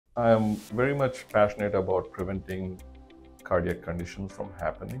I am very much passionate about preventing cardiac conditions from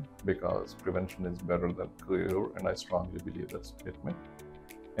happening because prevention is better than cure, and I strongly believe that statement.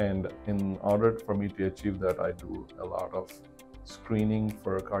 And in order for me to achieve that, I do a lot of screening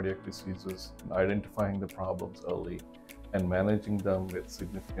for cardiac diseases and identifying the problems early and managing them with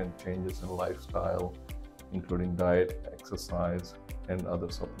significant changes in lifestyle, including diet, exercise, and other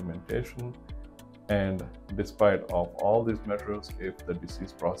supplementation. And despite of all these measures, if the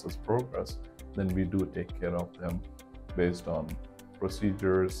disease process progress, then we do take care of them based on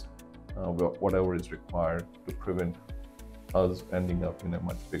procedures, whatever is required to prevent us ending up in a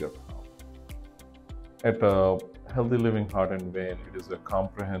much bigger problem. At Healthy Living Heart and Vein, it is a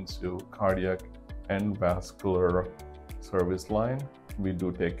comprehensive cardiac and vascular service line. We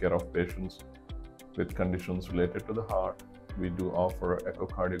do take care of patients with conditions related to the heart. We do offer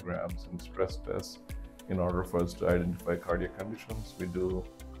echocardiograms and stress tests in order for us to identify cardiac conditions. We do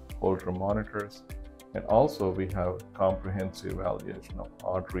Holter monitors, and also we have comprehensive evaluation of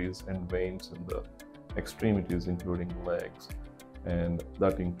arteries and veins in the extremities, including legs, and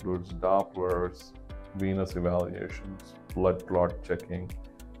that includes Dopplers, venous evaluations, blood clot checking,